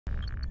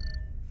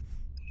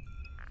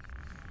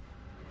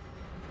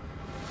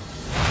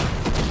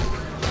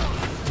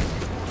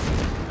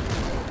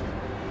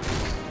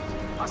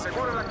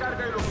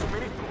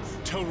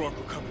Tell Rourke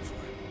we're coming for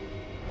him.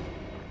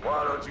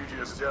 Why don't you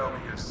just tell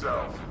me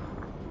yourself?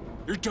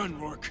 You're done,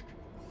 Rourke.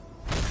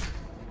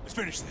 Let's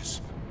finish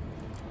this.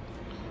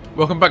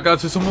 Welcome back,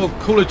 guys, to some more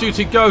Call of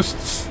Duty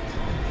Ghosts.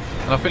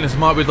 And I think this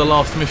might be the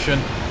last mission.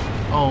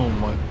 Oh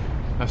my.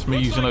 That's me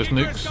using those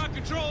nukes.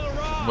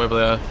 Whether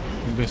they're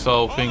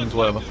missile things,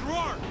 whatever.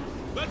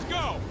 Let's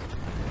go.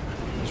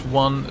 There's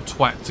one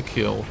twat to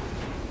kill.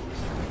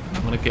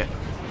 I'm gonna get him.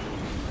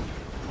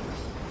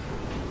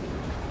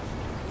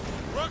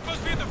 Rourke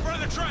must be at the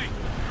front of the train.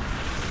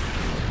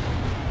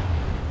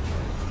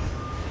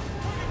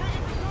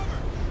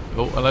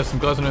 Oh, hello, some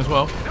guys in there as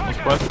well. Not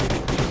surprised.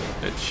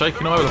 It's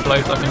shaking all over the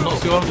place. I cannot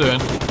see what I'm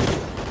doing.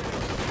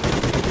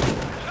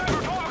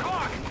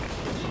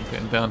 I'm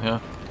getting down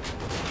here.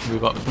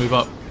 Move up, let's move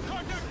up.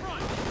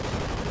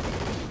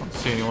 Can't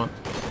see anyone.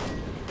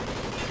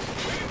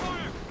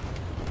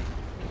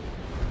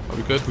 Are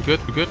we good? We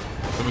good? We good?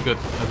 We're good.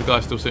 There's a guy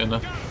still sitting there.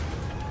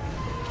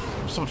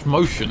 There's so much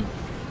motion.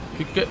 If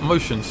you get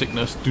motion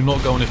sickness, do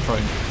not go on this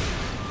train.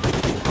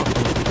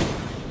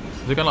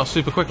 Is it going like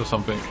super quick or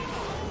something?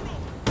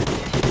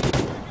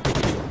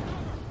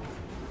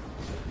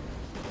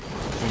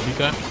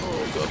 Okay.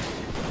 Oh god.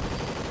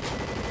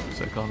 There's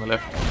that guy on the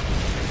left.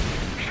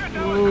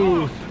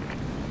 Ooh.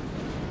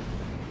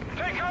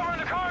 Take cover in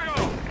the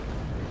cargo!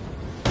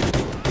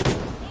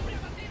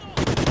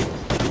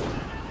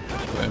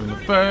 Put him in the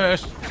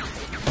face.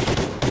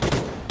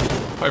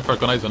 Can't throw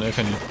grenades on here,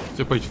 can you?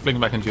 So probably fling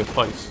back into your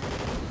face.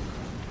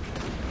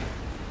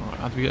 Alright,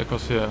 how do we get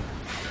across here?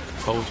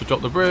 Hold to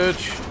drop the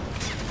bridge.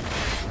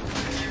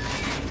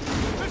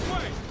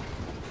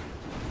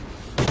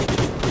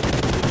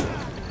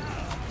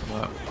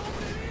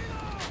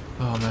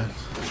 Oh man.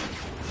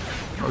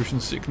 Motion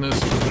sickness.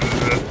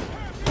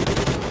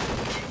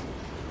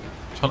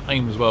 Trying to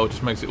aim as well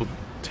just makes it all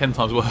 10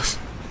 times worse.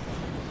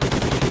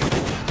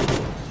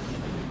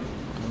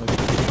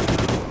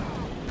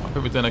 I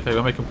think we're doing okay,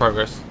 we're making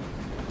progress.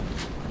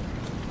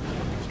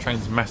 This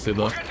train's massive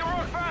though. Get to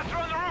Rourke faster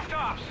on the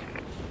rooftops!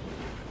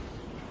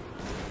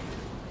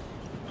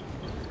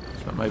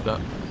 Just about made that.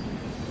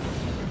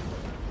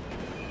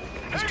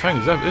 This train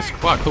is this is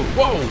quite cool.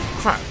 Whoa!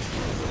 Crap!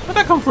 Where'd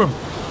that come from?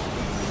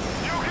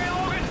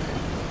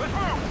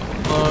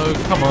 Oh,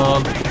 come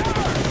on.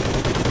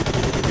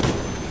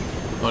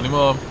 Not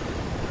anymore.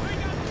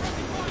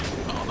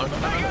 Oh, no, no,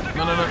 no,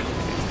 no, no, no.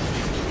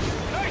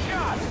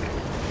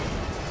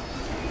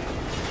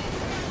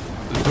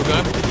 Is it still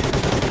going?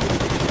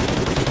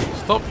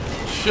 Stop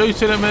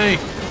shooting at me.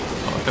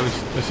 Oh, okay,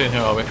 we're sitting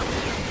here, are we?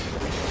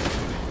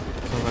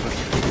 So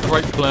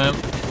great plan.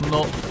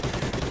 Not.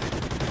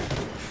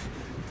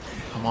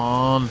 Come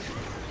on.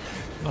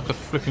 Like a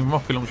flipping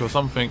rocket launcher or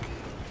something.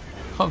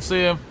 Can't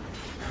see him.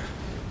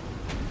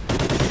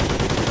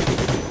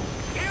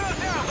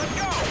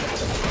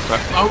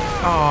 Oh,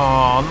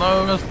 oh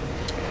no, that's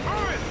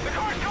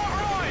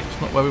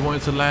not where we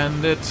wanted to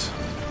land it.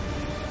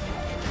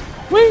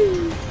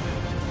 Whee!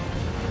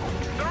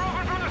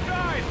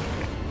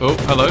 Oh,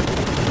 hello,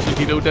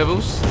 cheeky little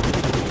devils.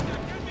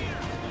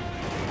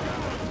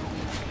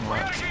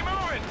 Right.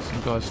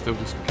 Some guys still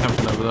just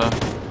camping over there.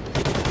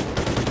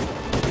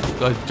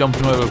 Guys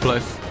jumping all over the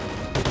place.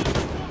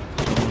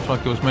 We'll try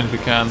to kill as many as we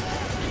can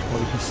while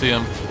we can see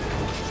them.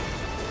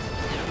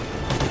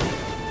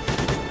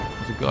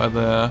 Guy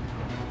there, I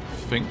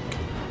think.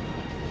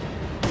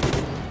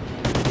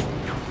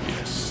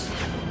 Yes.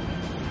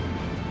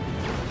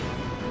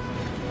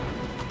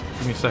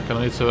 Give me a second, I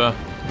need to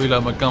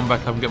reload my gun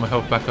back up and get my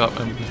health back up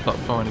and we can start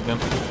firing again.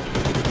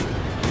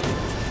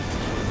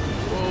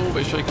 Whoa, a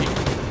bit shaky.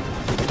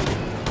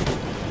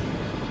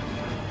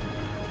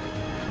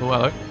 Oh,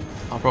 hello.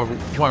 Oh, probably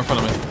right in front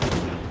of me.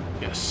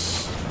 Yes.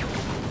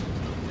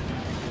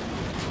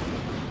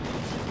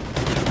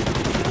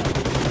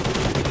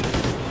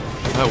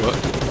 That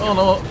worked. Oh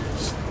no!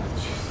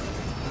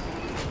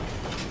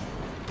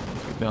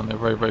 Let's get down there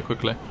very, very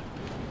quickly.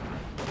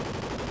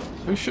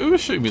 Who was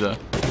shooting me there?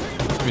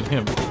 Must have been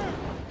him.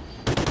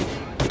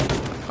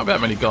 Can't be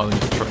that many guys in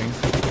this train.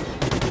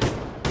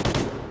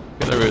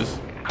 Yeah, there is.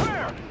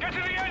 Clear! Get to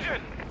the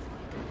engine!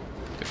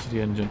 Get to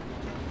the engine.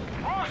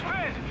 Rourke's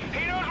pinned!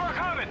 He knows we're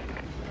coming!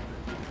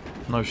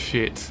 No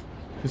shit.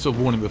 You saw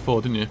warning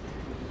before, didn't you?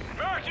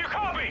 Merrick, you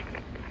copy?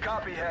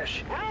 Copy,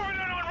 Hesh. We're moving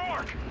in on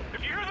Rourke!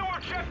 If you hear the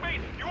word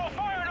checkmate, you will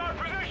fire in our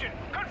position!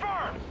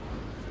 Confirm!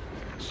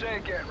 Say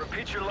again,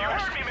 repeat your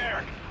last... You heard me,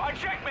 Merrick! On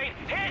checkmate,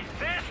 hit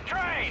this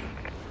train!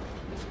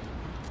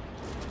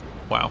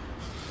 Wow.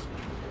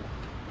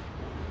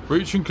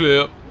 Breach and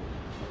clear.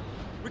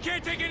 We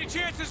can't take any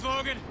chances,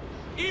 Logan.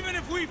 Even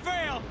if we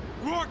fail,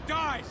 Rourke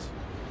dies.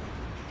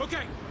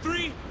 Okay,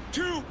 3,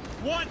 2,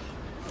 1.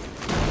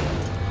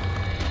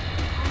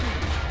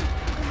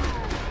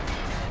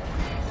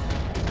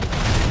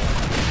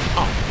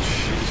 Oh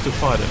shit, he's still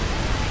fighting.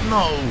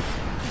 No.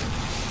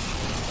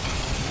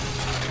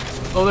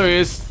 Oh, there he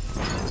is.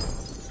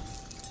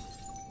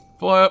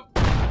 Fire.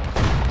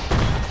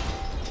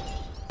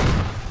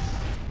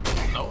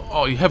 No.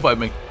 Oh, he headbutted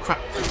me. Crap.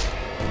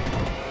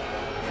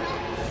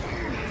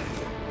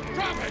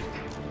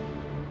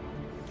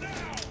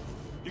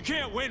 You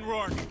can't win,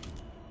 Rourke.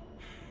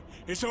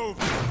 It's over.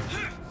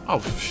 Oh,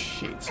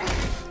 shit.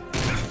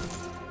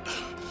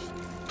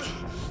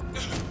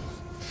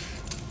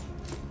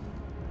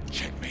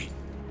 Checkmate.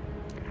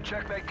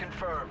 Checkmate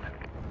confirmed.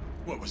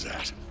 What was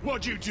that?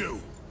 What'd you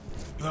do?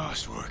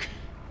 Lost, Rourke.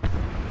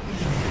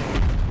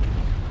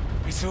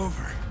 It's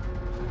over.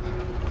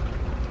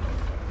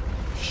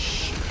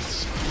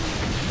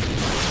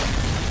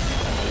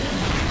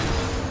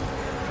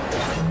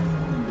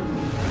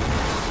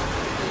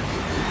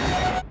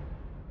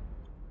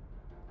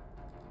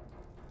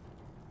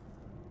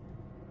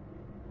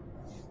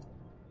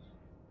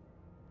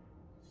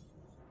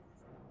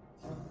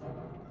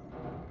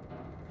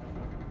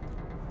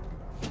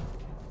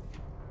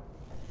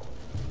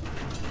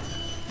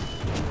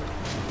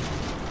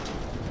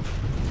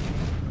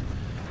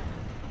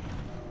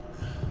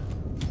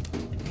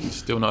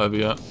 Still not over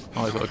yet.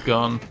 Oh, he's got a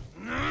gun.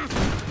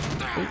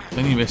 Oh,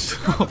 then he missed.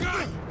 Come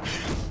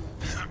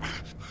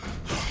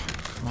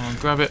on,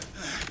 grab it.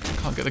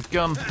 Can't get the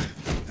gun.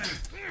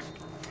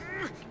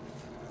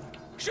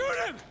 Shoot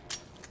him!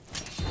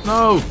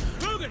 No!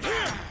 Logan,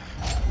 here!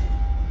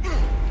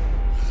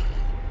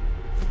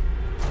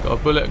 Got a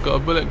bullet, got a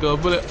bullet, got a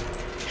bullet.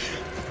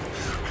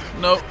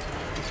 No.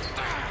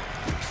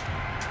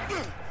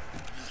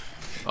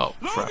 Oh,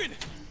 crap. Logan,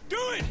 do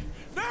it!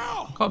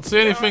 Now! Can't see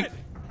anything. God.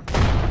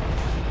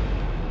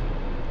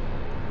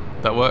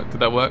 Did that work? Did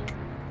that work?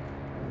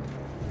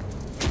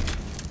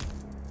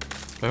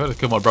 I had to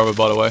kill my brother,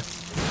 by the way.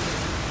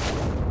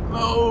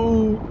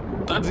 No!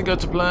 That didn't go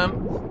to plan.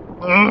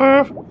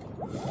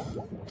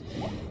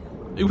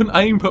 He wouldn't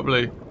aim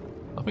properly.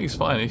 I think he's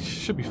fine. He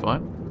should be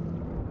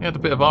fine. He had a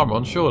bit of armor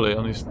on, surely,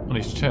 on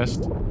his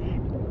chest.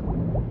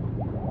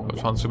 Got to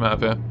try and swim out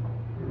of here.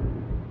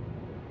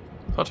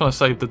 I'm trying to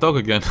save the dog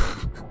again.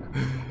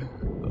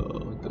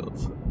 Oh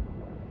god!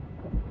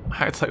 I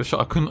had to take the shot.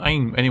 I couldn't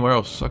aim anywhere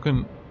else. I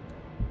couldn't.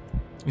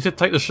 He said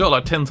take the shot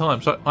like 10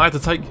 times, so I had to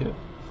take it.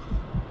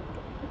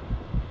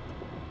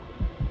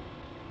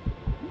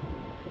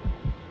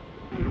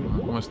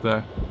 Almost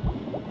there.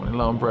 Running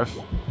low on breath.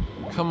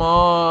 Come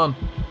on!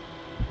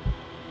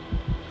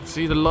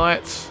 See the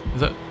lights?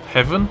 Is that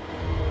heaven?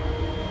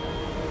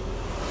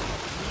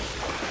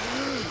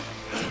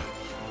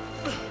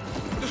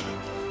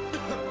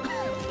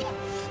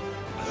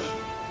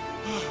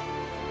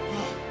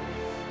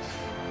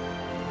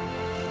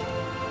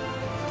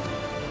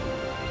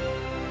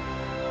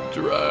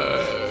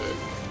 Drag.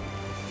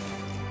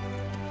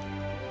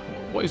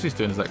 What is this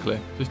doing exactly?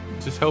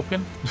 Just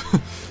helping?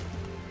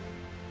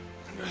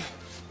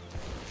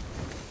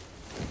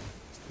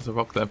 There's a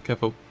rock there,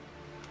 careful.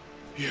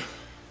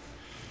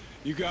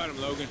 You got him,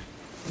 Logan.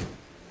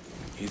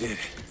 You did it.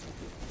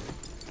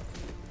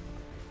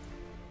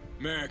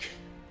 Merrick,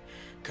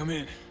 come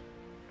in.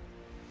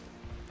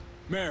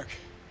 Merrick,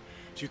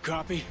 did you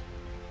copy?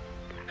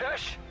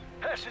 Hesh?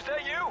 Hesh, is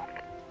that you?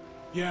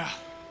 Yeah,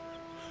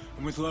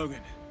 I'm with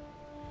Logan.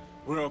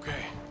 We're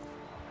okay.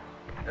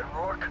 And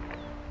Rourke?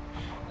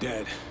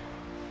 Dead.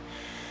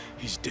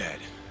 He's dead.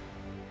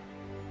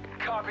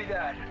 Copy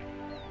that.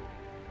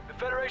 The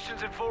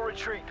Federation's in full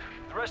retreat.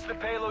 The rest of the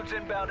payload's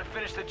inbound to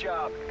finish the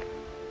job.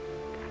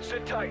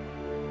 Sit tight.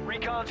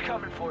 Recon's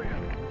coming for you.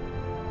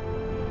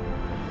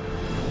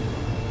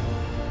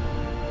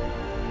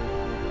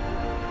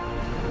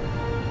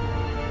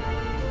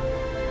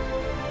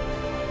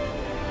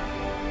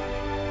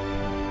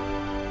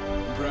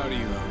 I'm proud of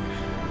you, Logan.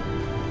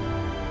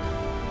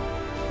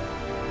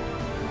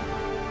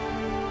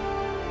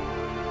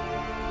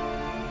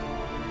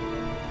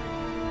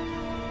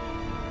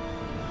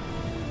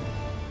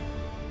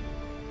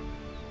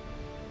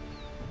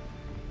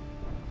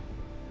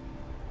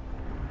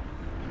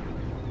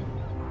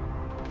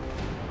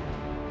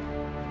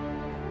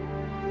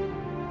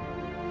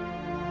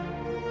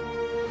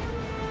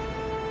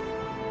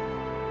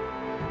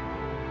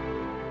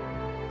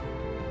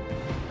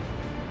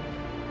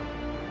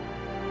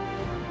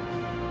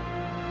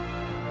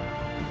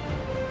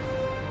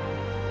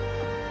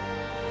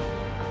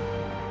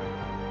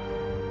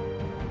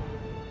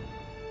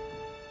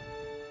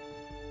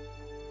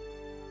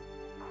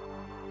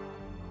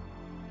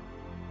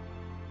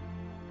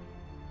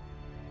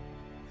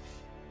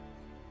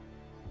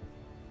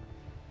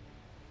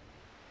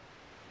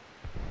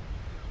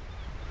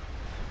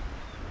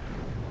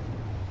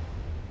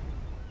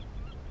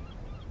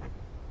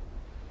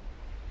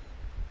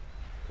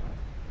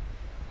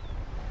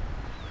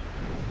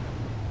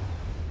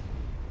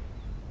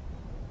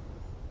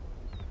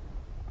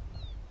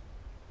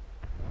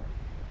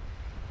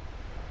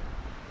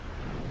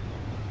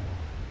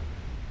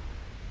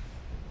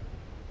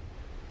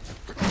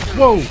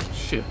 Whoa!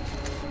 Shit.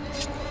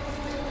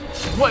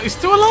 What? He's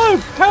still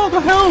alive! How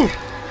the hell?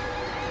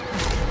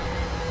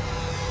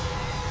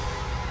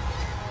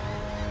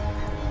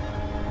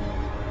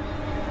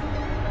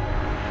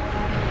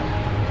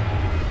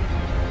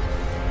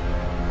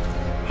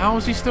 How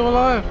is he still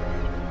alive?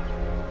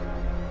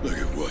 Look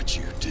at what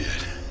you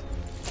did.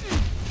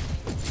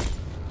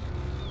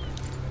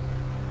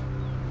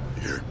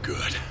 You're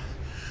good.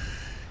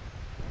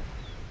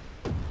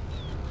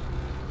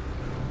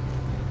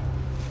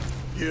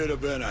 You'd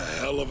have been a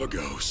hell of a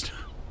ghost.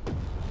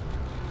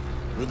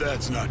 But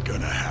that's not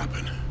gonna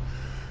happen.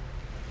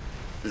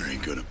 There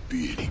ain't gonna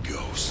be any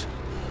ghosts.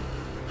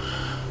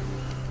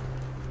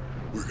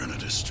 We're gonna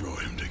destroy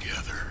him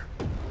together.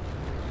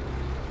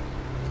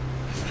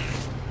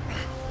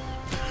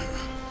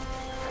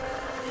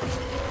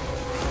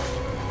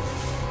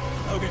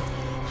 Logan.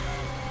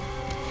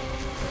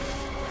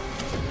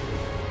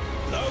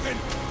 Logan.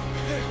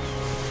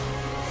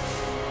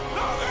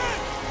 Logan!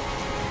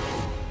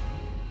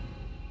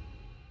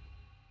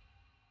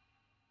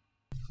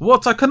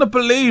 What? I couldn't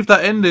believe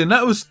that ending.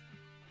 That was...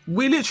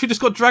 We literally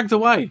just got dragged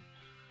away.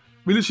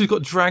 We literally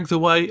got dragged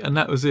away and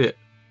that was it.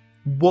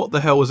 What the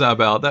hell was that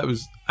about? That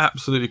was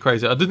absolutely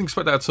crazy. I didn't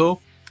expect that at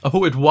all. I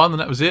thought we'd won and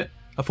that was it.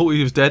 I thought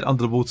he was dead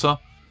under the water.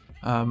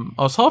 I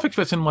was half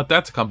expecting my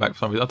dad to come back for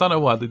some reason. I don't know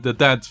why. The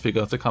dad's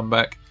figure to come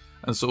back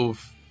and sort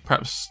of...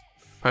 Perhaps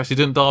he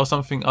didn't die or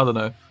something. I don't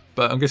know.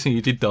 But I'm guessing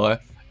he did die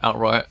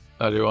outright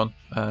earlier on.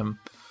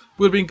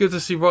 Would have been good to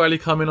see Riley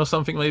come in or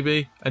something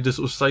maybe and just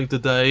sort of save the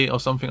day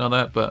or something like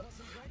that. But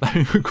that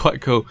would be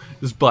quite cool.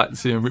 Just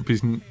bites him,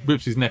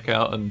 rips his neck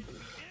out and...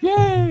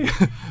 Yay!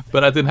 But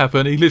that didn't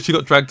happen. He literally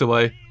got dragged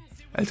away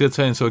and he's going to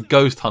turn into a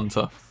ghost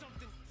hunter.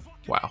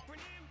 Wow.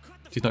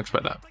 Did not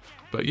expect that.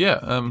 But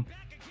yeah,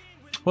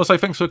 well, say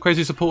thanks for the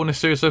crazy support in this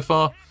series so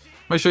far.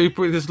 Make sure you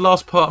put this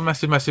last part a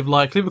massive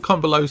like. Leave a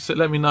comment below so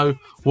let me know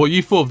what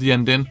you thought of the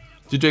ending.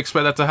 Did you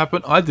expect that to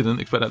happen? I didn't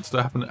expect that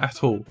to happen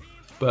at all.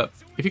 But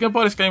if you're going to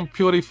buy this game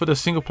purely for the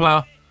single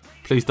player,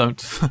 please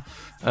don't.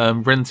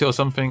 Rent it or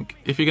something.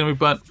 If you're going to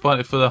be buying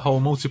it for the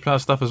whole multiplayer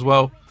stuff as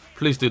well,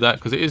 please do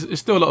that because it's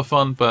still a lot of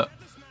fun. But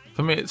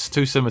for me, it's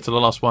too similar to the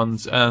last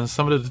ones. And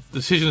some of the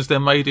decisions they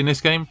made in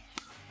this game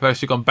have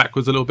actually gone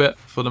backwards a little bit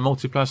for the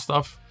multiplayer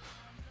stuff.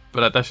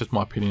 But that's just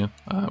my opinion.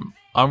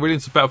 I'm really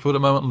into Battlefield at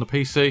the moment on the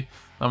PC.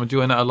 I'm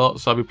enjoying that a lot,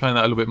 so I'll be playing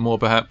that a little bit more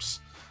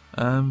perhaps.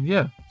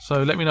 Yeah,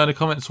 so let me know in the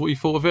comments what you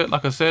thought of it.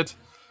 Like I said,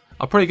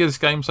 I'll probably give this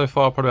game so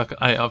far probably like an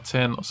 8 out of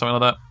 10 or something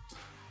like that.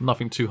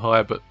 Nothing too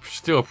high, but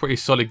still a pretty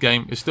solid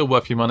game. It's still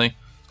worth your money.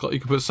 You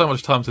can put so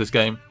much time to this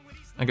game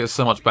and get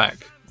so much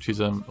back, which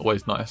is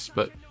always nice.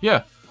 But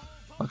yeah,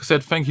 like I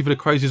said, thank you for the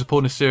crazy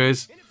support in this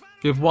series.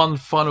 Give one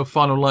final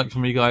like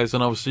from you guys,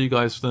 and I will see you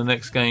guys for the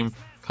next game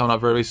coming up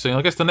very soon.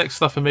 I guess the next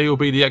stuff for me will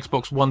be the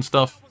Xbox One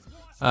stuff.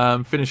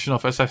 Finishing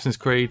off Assassin's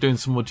Creed, doing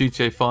some more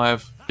GTA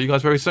 5. See you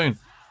guys very soon.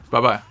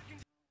 Bye bye.